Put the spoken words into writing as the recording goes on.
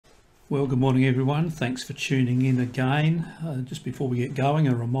Well, good morning everyone. Thanks for tuning in again. Just before we get going,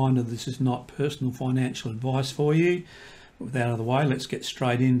 a reminder this is not personal financial advice for you. With that out of the way, let's get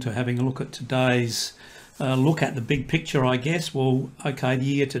straight into having a look at today's look at the big picture, I guess. Well, okay, the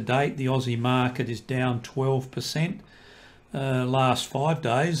year to date, the Aussie market is down 12%. Last 5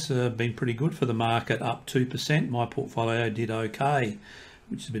 days been pretty good for the market, up 2%. My portfolio did okay,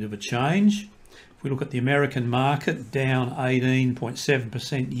 which is a bit of a change. If we look at the American market, down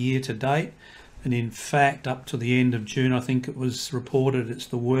 18.7% year to date, and in fact up to the end of June I think it was reported it's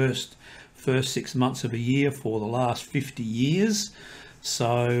the worst first 6 months of a year for the last 50 years.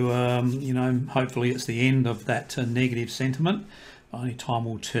 So you know, hopefully it's the end of that negative sentiment. Only time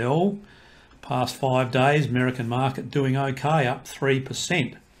will tell. Past 5 days, American market doing okay, up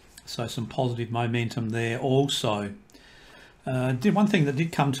 3%, so some positive momentum there also. One thing that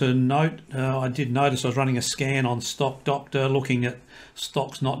did come to note, I did notice I was running a scan on Stock Doctor looking at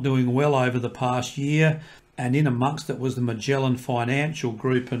stocks not doing well over the past year, and in amongst it was the Magellan Financial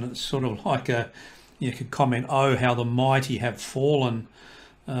Group, and it's sort of like you could comment, oh how the mighty have fallen.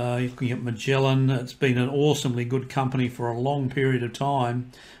 Looking at Magellan, it's been an awesomely good company for a long period of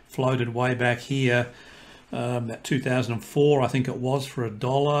time, floated way back here at 2004 I think it was, for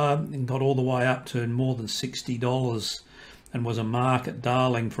 $1, and got all the way up to more than $60 and was a market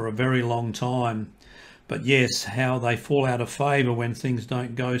darling for a very long time. But yes, how they fall out of favour when things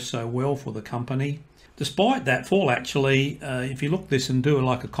don't go so well for the company. Despite that fall, actually, if you look at this and do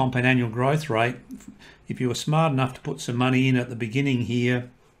like a compound annual growth rate, if you were smart enough to put some money in at the beginning here,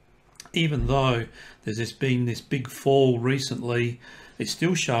 even though there's been this big fall recently, it's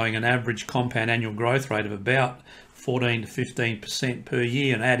still showing an average compound annual growth rate of about 14 to 15% per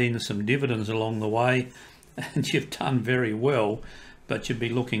year, and add in some dividends along the way, and you've done very well. But you'd be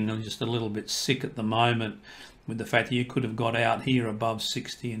looking just a little bit sick at the moment with the fact that you could have got out here above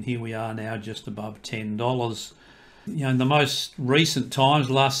 60, and here we are now just above $10. You know, in the most recent times,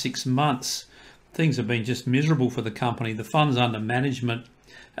 last 6 months, things have been just miserable for the company. The funds under management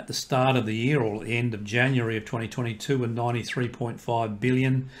at the start of the year, or the end of January of 2022, were 93.5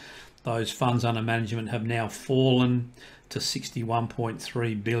 billion. Those funds under management have now fallen to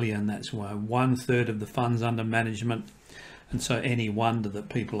 61.3 billion. That's why 1/3 of the funds under management. And so any wonder that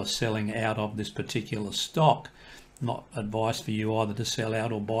people are selling out of this particular stock. Not advice for you either to sell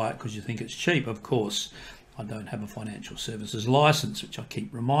out or buy it because you think it's cheap. Of course, I don't have a financial services license, which I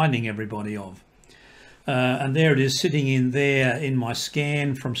keep reminding everybody of. And there it is sitting in there in my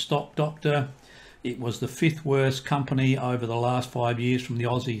scan from Stock Doctor. It was the 5th worst company over the last 5 years from the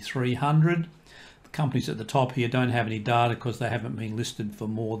Aussie 300. The companies at the top here don't have any data because they haven't been listed for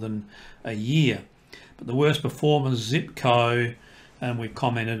more than a year. But the worst performers, Zipco, and we've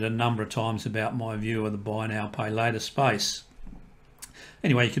commented a number of times about my view of the buy now, pay later space.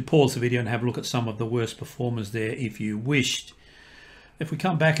 Anyway, you could pause the video and have a look at some of the worst performers there if you wished. If we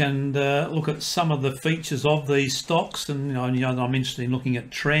come back and look at some of the features of these stocks, and you know, I'm interested in looking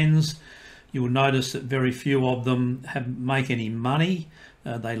at trends, you will notice that very few of them make any money.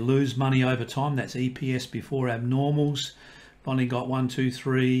 They lose money over time. That's EPS before abnormals. I've only got 1, 2,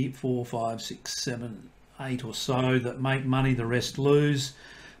 3, 4, 5, 6, 7, 8 or so that make money. The rest lose.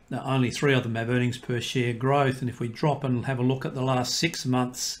 Now, only 3 of them have earnings per share growth. And if we drop and have a look at the last 6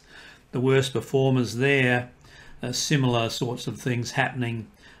 months, the worst performers there, similar sorts of things happening.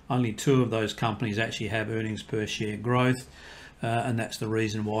 Only 2 of those companies actually have earnings per share growth, and that's the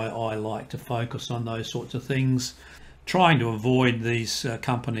reason why I like to focus on those sorts of things, trying to avoid these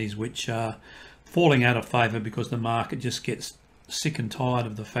companies which are falling out of favour because the market just gets sick and tired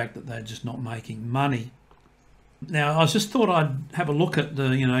of the fact that they're just not making money. Now, I just thought I'd have a look at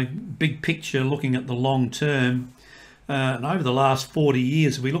the big picture, looking at the long term. And over the last 40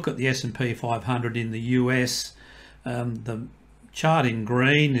 years, if we look at the S&P 500 in the US, the chart in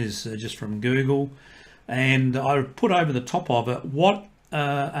green is just from Google, and I put over the top of it what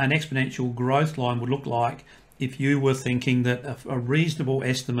an exponential growth line would look like if you were thinking that a reasonable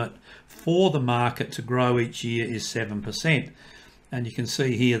estimate for the market to grow each year is 7%. And you can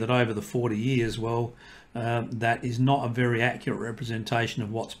see here that over the 40 years, well, that is not a very accurate representation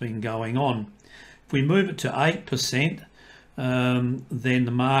of what's been going on. If we move it to 8%, then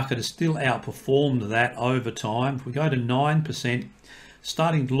the market has still outperformed that over time. If we go to 9%,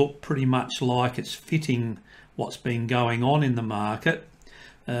 starting to look pretty much like it's fitting what's been going on in the market.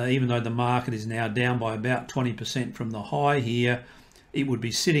 Even though the market is now down by about 20% from the high here, it would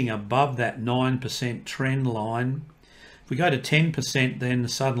be sitting above that 9% trend line. If we go to 10%, then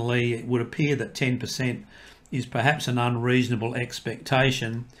suddenly it would appear that 10% is perhaps an unreasonable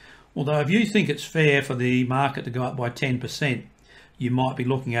expectation. Although if you think it's fair for the market to go up by 10%, you might be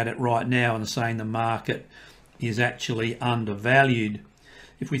looking at it right now and saying the market is actually undervalued.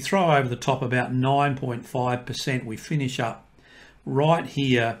 If we throw over the top about 9.5%, we finish up right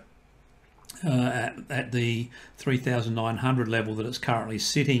here at the 3,900 level that it's currently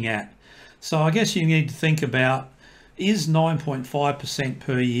sitting at. So I guess you need to think about, is 9.5%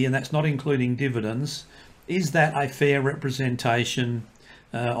 per year, and that's not including dividends, is that a fair representation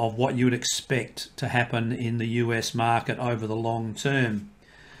of what you would expect to happen in the US market over the long term?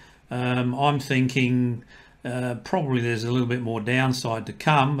 I'm thinking probably there's a little bit more downside to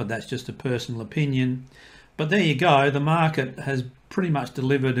come, but that's just a personal opinion. But there you go, the market has pretty much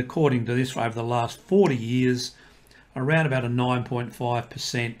delivered, according to this, over the last 40 years, around about a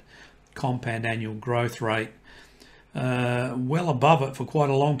 9.5% compound annual growth rate. Well above it for quite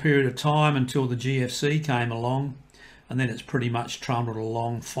a long period of time until the GFC came along, and then it's pretty much trundled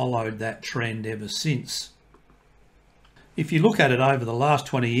along, followed that trend ever since. If you look at it over the last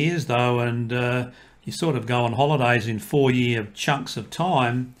 20 years though, and you sort of go on holidays in 4-year chunks of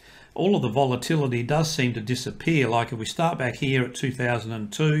time, all of the volatility does seem to disappear. Like if we start back here at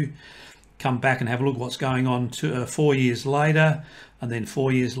 2002, come back and have a look at what's going on 4 years later, and then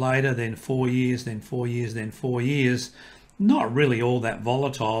 4 years later, then 4 years, then 4 years, then 4 years. Not really all that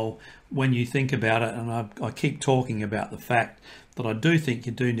volatile when you think about it. And I keep talking about the fact that I do think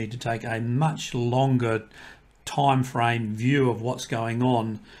you do need to take a much longer time frame view of what's going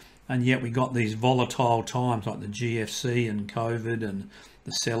on. And yet we got these volatile times like the GFC and COVID and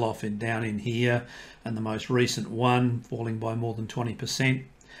the sell-off down in here, and the most recent one falling by more than 20%.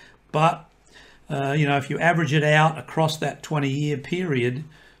 But you know, if you average it out across that 20-year period,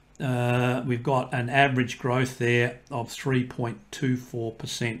 we've got an average growth there of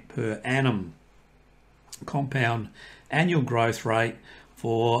 3.24% per annum compound annual growth rate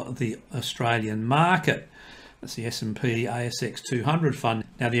for the Australian market. That's the S&P ASX 200 fund.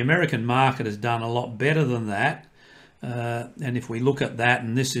 Now the American market has done a lot better than that. And if we look at that,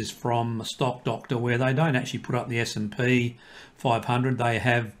 and this is from Stock Doctor, where they don't actually put up the S&P 500, they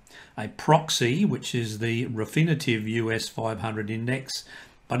have a proxy, which is the Refinitiv US 500 index,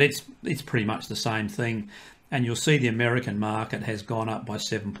 but it's pretty much the same thing. And you'll see the American market has gone up by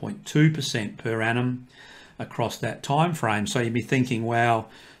 7.2% per annum across that time frame. So you'd be thinking, wow,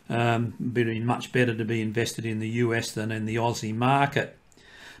 be much better to be invested in the US than in the Aussie market.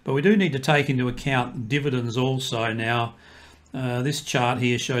 But we do need to take into account dividends also. Now, this chart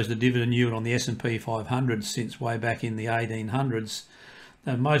here shows the dividend yield on the S&P 500 since way back in the 1800s.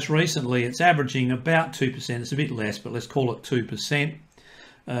 Most recently, it's averaging about 2%. It's a bit less, but let's call it 2%.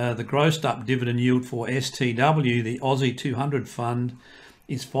 The grossed up dividend yield for STW, the Aussie 200 fund,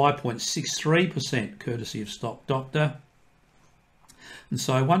 is 5.63%, courtesy of Stock Doctor. And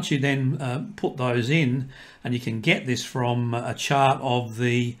so once you then put those in, and you can get this from a chart of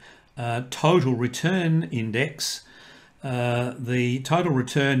the total return index, the total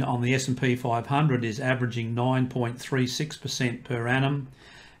return on the S&P 500 is averaging 9.36% per annum,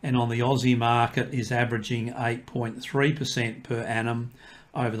 and on the Aussie market is averaging 8.3% per annum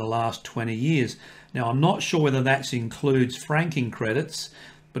over the last 20 years. Now, I'm not sure whether that includes franking credits,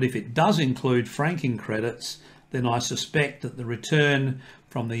 but if it does include franking credits, then I suspect that the return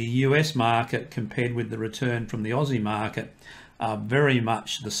from the US market compared with the return from the Aussie market are very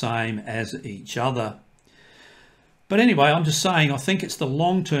much the same as each other. But anyway, I'm just saying, I think it's the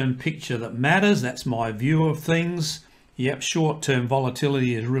long-term picture that matters. That's my view of things. Yep, short-term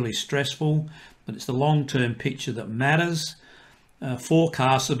volatility is really stressful, but it's the long-term picture that matters.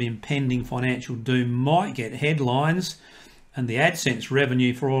 Forecasts of impending financial doom might get headlines, and the AdSense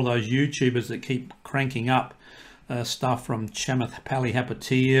revenue for all those YouTubers that keep cranking up stuff from Chamath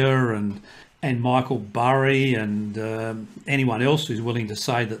Palihapitiya and Michael Burry and anyone else who's willing to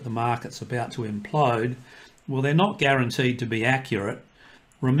say that the market's about to implode, well, they're not guaranteed to be accurate.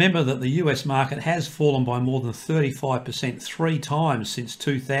 Remember that the US market has fallen by more than 35% 3 times since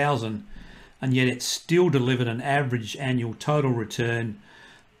 2000, and yet it's still delivered an average annual total return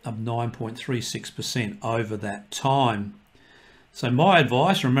of 9.36% over that time. So my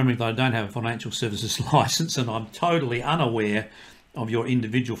advice, remembering that I don't have a financial services license and I'm totally unaware of your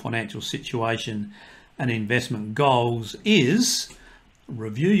individual financial situation and investment goals, is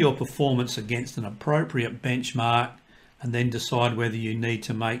review your performance against an appropriate benchmark and then decide whether you need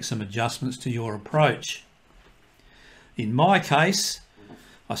to make some adjustments to your approach. In my case,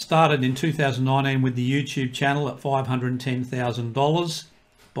 I started in 2019 with the YouTube channel at $510,000.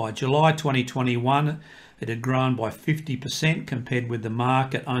 By July 2021, it had grown by 50% compared with the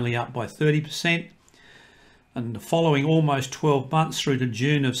market only up by 30%. And the following almost 12 months through to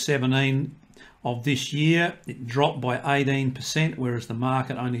June of 17, of this year, it dropped by 18%, whereas the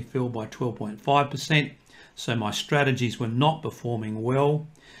market only fell by 12.5%. So my strategies were not performing well.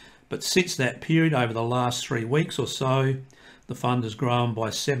 But since that period, over the last 3 weeks or so, the fund has grown by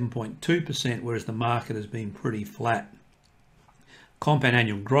 7.2%, whereas the market has been pretty flat. Compound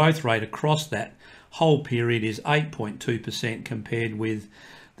annual growth rate across that whole period is 8.2%, compared with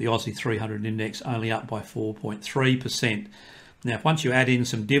the Aussie 300 index only up by 4.3%. Now, once you add in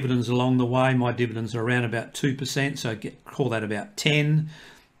some dividends along the way, my dividends are around about 2%, so call that about 10.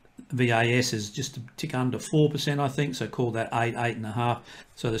 VAS is just a tick under 4%, I think, so call that 8.5.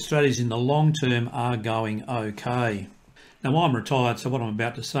 So the strategies in the long term are going okay. Now, I'm retired, so what I'm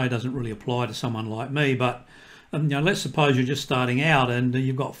about to say doesn't really apply to someone like me, but let's suppose you're just starting out and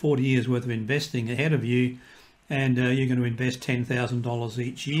you've got 40 years worth of investing ahead of you, and you're going to invest $10,000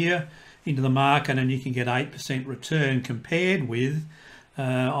 each year into the market, and you can get 8% return, compared with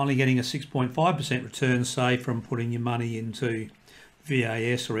only getting a 6.5% return, say, from putting your money into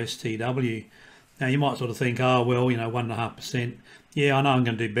VAS or STW. Now, you might sort of think, oh, well, 1.5%. Yeah, I know I'm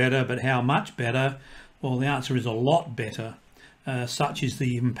going to do better, but how much better? Well, the answer is a lot better. Such is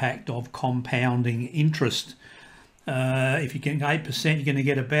the impact of compounding interest. If you get 8%, you're going to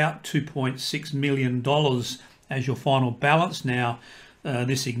get about $2.6 million as your final balance. Now,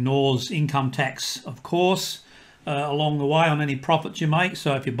 this ignores income tax, of course, along the way on any profits you make.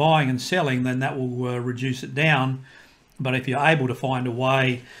 So if you're buying and selling, then that will reduce it down. But if you're able to find a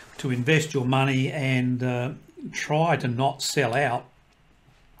way to invest your money and try to not sell out,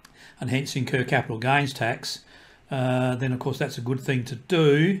 and hence incur capital gains tax, then of course that's a good thing to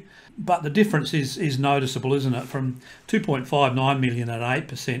do. But the difference is noticeable, isn't it? From 2.59 million at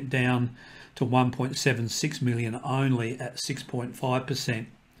 8% down to 1.76 million only at 6.5%.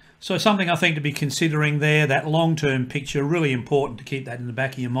 So something I think to be considering there, that long-term picture, really important to keep that in the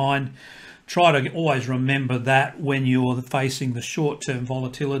back of your mind. Try to always remember that when you're facing the short-term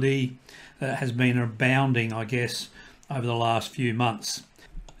volatility that has been abounding, I guess, over the last few months.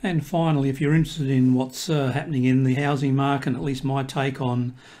 And finally, if you're interested in what's happening in the housing market, at least my take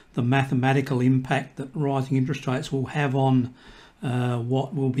on the mathematical impact that rising interest rates will have on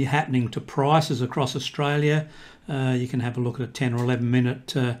what will be happening to prices across Australia, you can have a look at a 10 or 11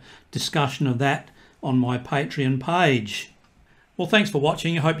 minute discussion of that on my Patreon page. Well, thanks for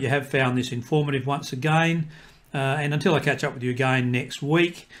watching. I hope you have found this informative once again. And until I catch up with you again next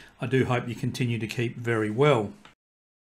week, I do hope you continue to keep very well.